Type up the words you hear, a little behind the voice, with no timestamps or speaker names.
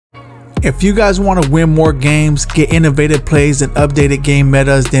If you guys want to win more games, get innovative plays and updated game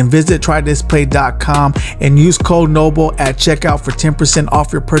metas, then visit TryThisPlay.com and use code NOBLE at checkout for 10%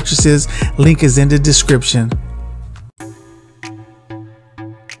 off your purchases. Link is in the description.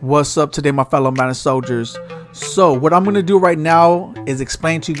 What's up today, my fellow Madden soldiers? So what I'm going to do right now is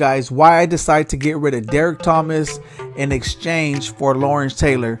explain to you guys why I decided to get rid of Derrick Thomas in exchange for Lawrence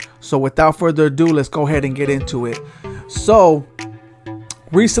Taylor. So without further ado, let's go ahead and get into it. So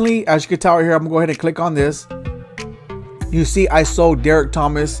recently, as you can tell right here, I'm gonna go ahead and click on this. You see I sold Derrick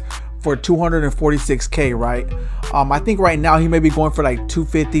Thomas for 246k, right? I think right now he may be going for like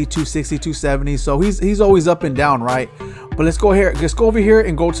 250, 260, 270. So he's always up and down, right? But let's go here, let's go over here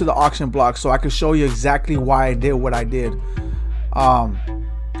and go to the auction block so I can show you exactly why I did what I did.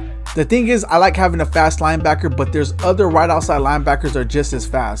 The thing is, I like having a fast linebacker, but there's other right outside linebackers that are just as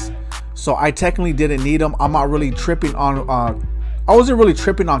fast. So I technically didn't need them. I'm not really tripping on I wasn't really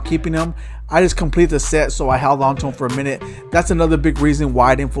tripping on keeping him. I just completed the set, so I held on to him for a minute. That's another big reason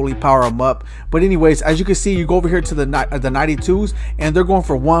why I didn't fully power him up. But anyways, as you can see, you go over here to the 92s, and they're going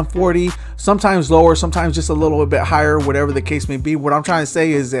for 140, sometimes lower, sometimes just a little bit higher, whatever the case may be. What I'm trying to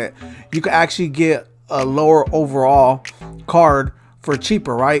say is that you can actually get a lower overall card for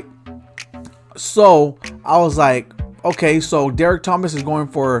cheaper, right? So I was like, okay, so Derrick Thomas is going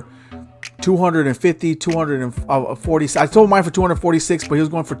for 250, 240. I told mine for 246, but he was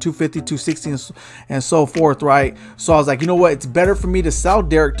going for 250, 260, and so forth, right? So I was like, you know what? It's better for me to sell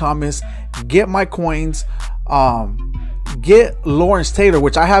Derrick Thomas, get my coins, get Lawrence Taylor,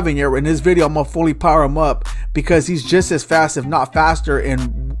 which I haven't yet. In this video, I'm gonna fully power him up because he's just as fast, if not faster,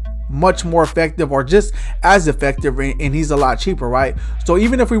 and much more effective, or just as effective, and he's a lot cheaper, right? So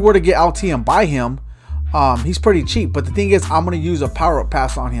even if we were to get LT and buy him, he's pretty cheap. But the thing is, I'm going to use a power up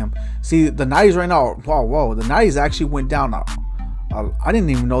pass on him. See, the 90s right now, whoa, the 90s actually went down. I didn't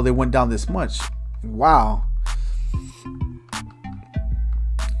even know they went down this much. Wow.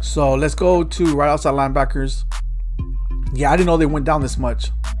 So let's go to right outside linebackers. Yeah, I didn't know they went down this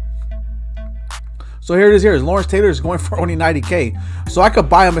much. So here it is. Here Lawrence Taylor is going for only 90k, so I could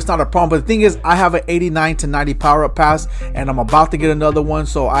buy him. It's not a problem. But the thing is, I have an 89 to 90 power up pass, and I'm about to get another one.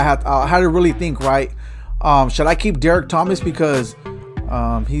 So I had to really think, right? Should I keep Derrick Thomas because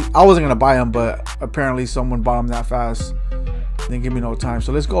I wasn't gonna buy him, but apparently someone bought him that fast. Didn't give me no time.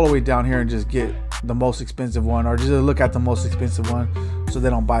 So let's go all the way down here and just get the most expensive one, or just look at the most expensive one, so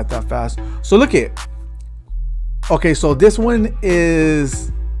they don't buy it that fast. So look at. Okay, so this one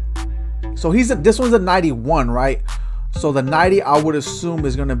is. So this one's a 91, right? So the 90 I would assume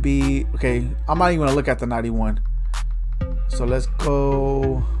is gonna be okay. I'm not even gonna look at the 91. So let's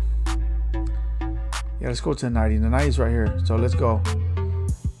go. Yeah, let's go to the 90. The 90 is right here. So let's go.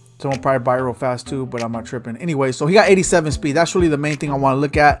 Someone probably buy it real fast too, but I'm not tripping. Anyway, so he got 87 speed. That's really the main thing I want to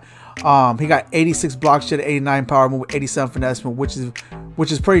look at. He got 86 block shed, 89 power move, 87 finesse move, which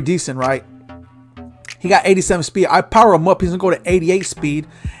is pretty decent, right? He got 87 speed. I power him up. He's gonna go to 88 speed,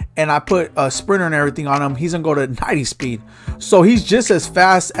 and I put a sprinter and everything on him. He's gonna go to 90 speed. So he's just as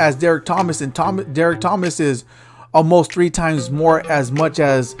fast as Derrick Thomas, and Derrick Thomas is almost 3 times more as much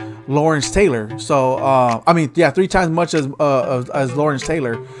as Lawrence Taylor. So I mean, yeah, 3 times much as Lawrence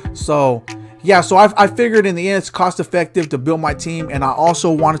Taylor. So yeah, so I figured in the end it's cost effective to build my team, and I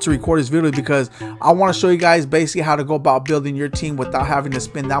also wanted to record this video because I want to show you guys basically how to go about building your team without having to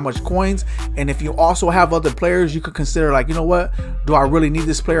spend that much coins. And if you also have other players, you could consider, like, you know what, do I really need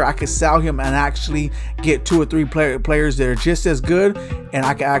this player? I could sell him and actually get 2 or 3 players that are just as good, and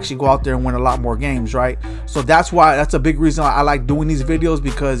I can actually go out there and win a lot more games, right? So that's a big reason I like doing these videos,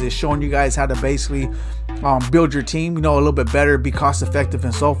 because it's showing you guys how to basically build your team, you know, a little bit better, be cost effective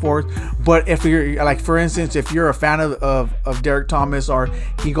and so forth. But if you're like, for instance, if you're a fan of Derrick Thomas, or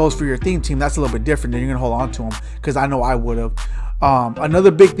he goes for your theme team, that's a little bit different. Then you're gonna hold on to him, because I know I would have.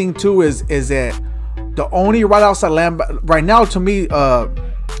 Another big thing too is that the only right outside linebacker right now, to me,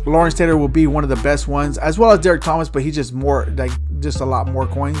 Lawrence Taylor will be one of the best ones, as well as Derrick Thomas, but he's just more, like, just a lot more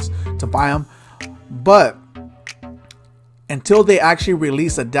coins to buy him. But until they actually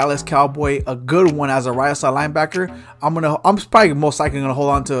release a Dallas Cowboy, a good one as a right outside linebacker, I'm probably most likely gonna hold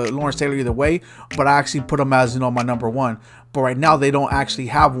on to Lawrence Taylor either way. But I actually put him as, you know, my #1. But right now they don't actually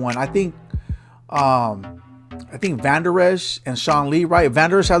have one. I think Van Der Esch and Sean Lee, right? Van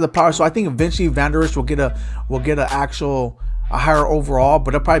Der Esch has the power, so I think eventually Van Der Esch will get a higher overall,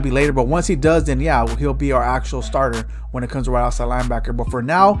 but it'll probably be later. But once he does, then yeah, he'll be our actual starter when it comes to right outside linebacker. But for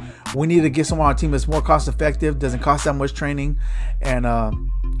now, we need to get someone on our team that's more cost effective, doesn't cost that much training, and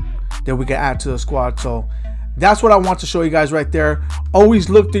that we can add to the squad. So that's what I want to show you guys right there. Always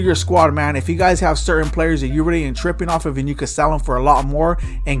look through your squad, man. If you guys have certain players that you're really tripping off of and you could sell them for a lot more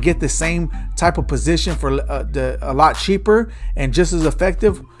and get the same type of position for a lot cheaper and just as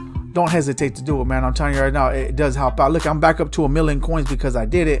effective, don't hesitate to do it, man. I'm telling you right now, it does help out. Look, I'm back up to 1,000,000 coins because I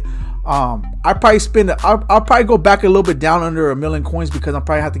did it. I'll probably go back a little bit down under 1,000,000 coins because I'll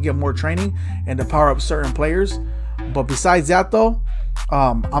probably have to get more training and to power up certain players. But besides that though,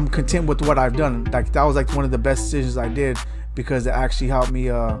 I'm content with what I've done. Like, that was like one of the best decisions I did because it actually helped me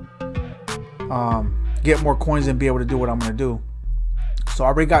get more coins and be able to do what I'm gonna do. So I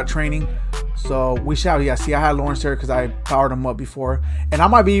already got training, so we shall. Yeah, see, I had Lawrence here because I powered him up before, and I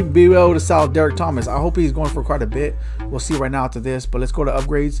might be able to sell Derrick Thomas. I hope he's going for quite a bit. We'll see right now after this, but let's go to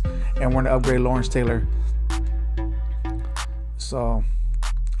upgrades, and we're gonna upgrade Lawrence Taylor. So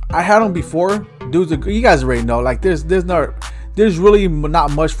I had him before, dudes. You guys already know. Like, there's really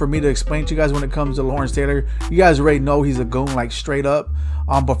not much for me to explain to you guys when it comes to Lawrence Taylor. You guys already know he's a goon, like straight up.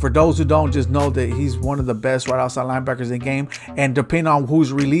 But for those who don't, just know that he's one of the best right outside linebackers in the game. And depending on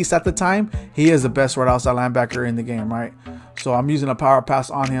who's released at the time, he is the best right outside linebacker in the game, right? So I'm using a power pass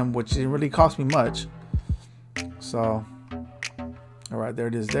on him, which didn't really cost me much. So, all right, there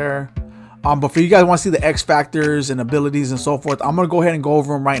it is there. But for you guys want to see the X factors and abilities and so forth, I'm gonna go ahead and go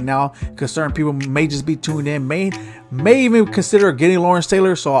over them right now because certain people may just be tuned in, may even consider getting Lawrence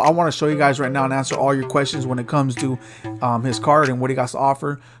Taylor. So I want to show you guys right now and answer all your questions when it comes to his card and what he got to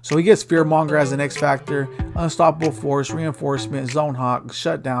offer. So he gets Fearmonger as an X factor, Unstoppable Force, Reinforcement, Zone Hawk,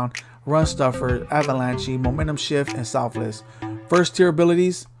 Shutdown, Run Stuffer, Avalanche, Momentum Shift, and Selfless. First tier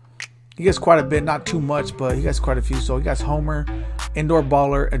abilities, he gets quite a bit, not too much, but he gets quite a few. So he got Homer, Indoor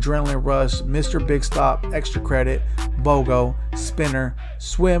Baller, Adrenaline Rush, Mr. Big Stop, Extra Credit, BOGO, Spinner,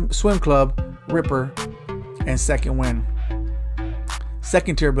 Swim Club, Ripper, and Second Win.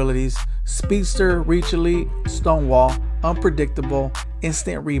 Second tier abilities, Speedster, Reach Elite, Stonewall, Unpredictable,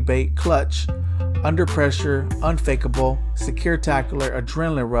 Instant Rebate, Clutch, Under Pressure, Unfakeable, Secure Tackler,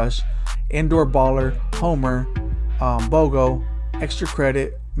 Adrenaline Rush, Indoor Baller, Homer, BOGO, Extra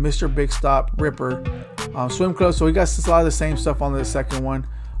Credit, Mr. Big Stop, Ripper, Swim Club. So we got a lot of the same stuff on the second one,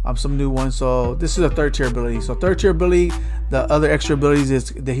 some new ones. So this is a third tier ability. So third tier ability, the other extra abilities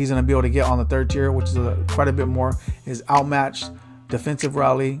is that he's going to be able to get on the third tier, which is quite a bit more, is Outmatched, Defensive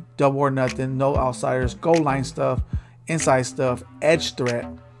Rally, Double or Nothing, No Outsiders, Goal Line Stuff, Inside Stuff, Edge Threat,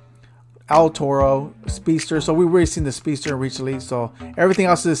 El Toro, Speedster. So we've already seen the Speedster and Reach Elite. So everything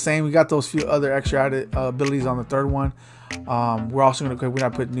else is the same. We got those few other extra added abilities on the third one. We're also going to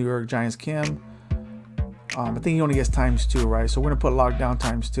put New York Giants Kim. I think he only gets ×2, right? So we're going to put Lockdown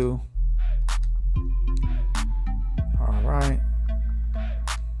 ×2. All right.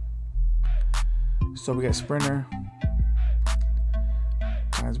 So we got Sprinter.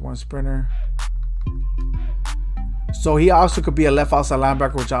 ×1 Sprinter. So he also could be a left outside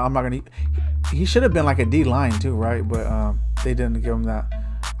linebacker, which I'm not going to. He should have been like a D line too, right? But they didn't give him that.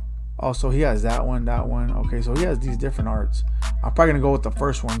 Also, he has that one. Okay, so he has these different arts. I'm probably going to go with the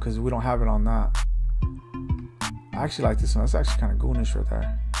first one because we don't have it on that. I actually like this one. That's actually kind of goonish right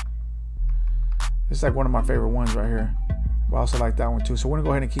there. It's like one of my favorite ones right here. But I also like that one too. So we're going to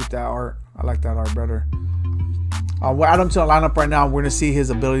go ahead and keep that art. I like that art better. We'll add him to the lineup right now. We're going to see his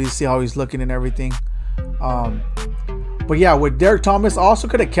abilities, see how he's looking and everything. But yeah, with Derrick Thomas, I also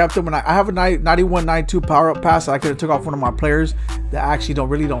could have kept him. And I have a 91-92 power-up pass that I could have took off one of my players that I actually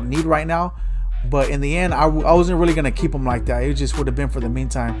don't need right now. But in the end, I wasn't really going to keep him like that. It just would have been for the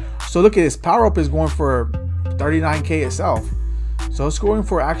meantime. So look at this. Power-up is going for 39K itself. So it's going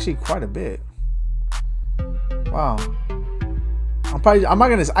for actually quite a bit. Wow.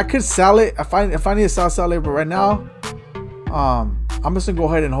 I could sell it if I need to sell it, but right now, I'm just gonna go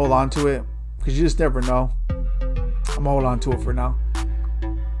ahead and hold on to it because you just never know. I'm gonna hold on to it for now.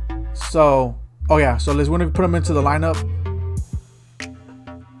 So, oh yeah, so we're gonna put him into the lineup,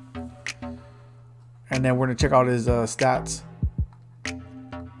 and then we're gonna check out his stats.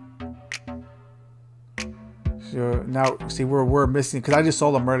 So now, see, we're missing because I just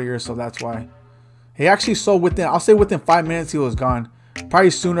sold him earlier, so that's why. He actually sold within, I'll say within 5 minutes he was gone. Probably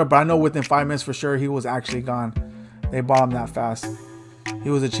sooner, but I know within 5 minutes for sure he was actually gone. They bought him that fast. He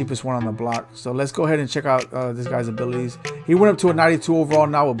was the cheapest one on the block. So let's go ahead and check out this guy's abilities. He went up to a 92 overall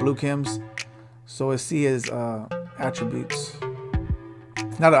now with Blue Kims. So let's see his attributes.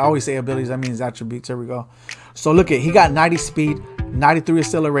 Now that I always say abilities, I mean his attributes. Here we go. So look at, he got 90 speed, 93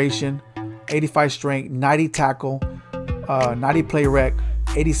 acceleration, 85 strength, 90 tackle, 90 play rec,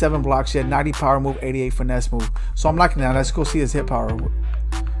 87 block shed, 90 power move, 88 finesse move. So I'm liking that. Let's go see his hit power.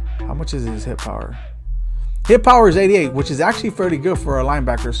 How much is his hit power? Hit power is 88, which is actually fairly good for a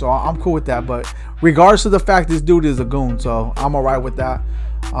linebacker, so I'm cool with that. But regardless of the fact this dude is a goon, so I'm all right with that.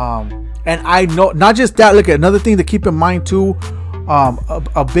 And I know, not just that, look at another thing to keep in mind too,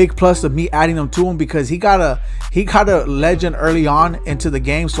 a big plus of me adding him to him, because he got a legend early on into the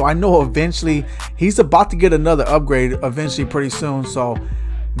game, so I know eventually he's about to get another upgrade eventually pretty soon. So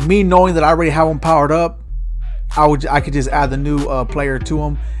me knowing that I already have him powered up, I could just add the new player to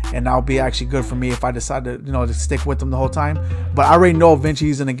him, and that'll be actually good for me if I decide to, you know, to stick with him the whole time. But I already know eventually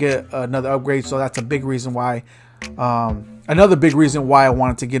he's gonna get another upgrade, so that's a big reason why. Another big reason why I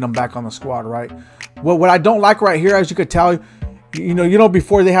wanted to get him back on the squad, right? What I don't like right here, as you could tell, you know,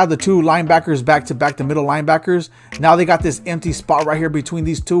 before they had the two linebackers back to back, the middle linebackers. Now they got this empty spot right here between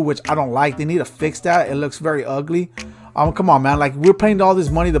these two, which I don't like. They need to fix that. It looks very ugly. Come on, man. Like, we're paying all this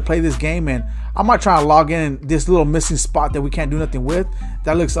money to play this game, and I'm not trying to log in this little missing spot that we can't do nothing with.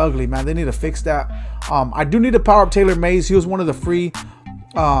 That looks ugly, man. They need to fix that. I do need to power up Taylor Mays. He was one of the free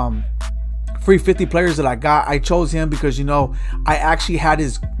 50 players that I got. I chose him because, you know, I actually had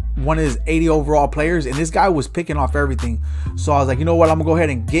one of his 80 overall players, and this guy was picking off everything. So I was like, you know what, I'm gonna go ahead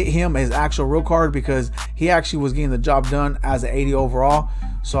and get him his actual real card, because he actually was getting the job done as an 80 overall.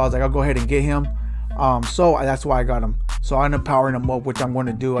 So I was like, I'll go ahead and get him. So that's why I got him. So I ended up powering him up, which I'm going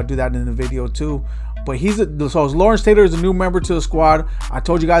to do. I'll do that in the video too. But so Lawrence Taylor is a new member to the squad. I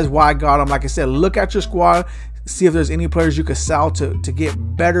told you guys why I got him. Like I said, look at your squad, see if there's any players you could sell to get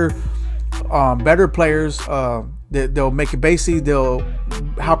better players. They'll make it, basically they'll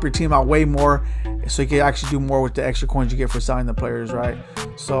help your team out way more, so you can actually do more with the extra coins you get for selling the players, right?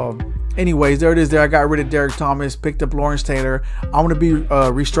 So anyways, there it is there. I got rid of Derrick Thomas, picked up Lawrence Taylor. I'm going to be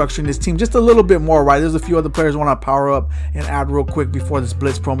restructuring this team just a little bit more, right? There's a few other players I want to power up and add real quick before this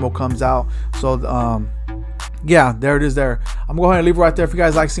Blitz promo comes out. So yeah, there it is there. I'm going to go ahead and leave it right there. If you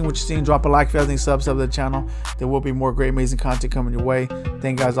guys like seeing what you're seeing, drop a like. If you have any sub to the channel, there will be more great, amazing content coming your way.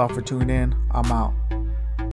 Thank you guys all for tuning in. I'm out.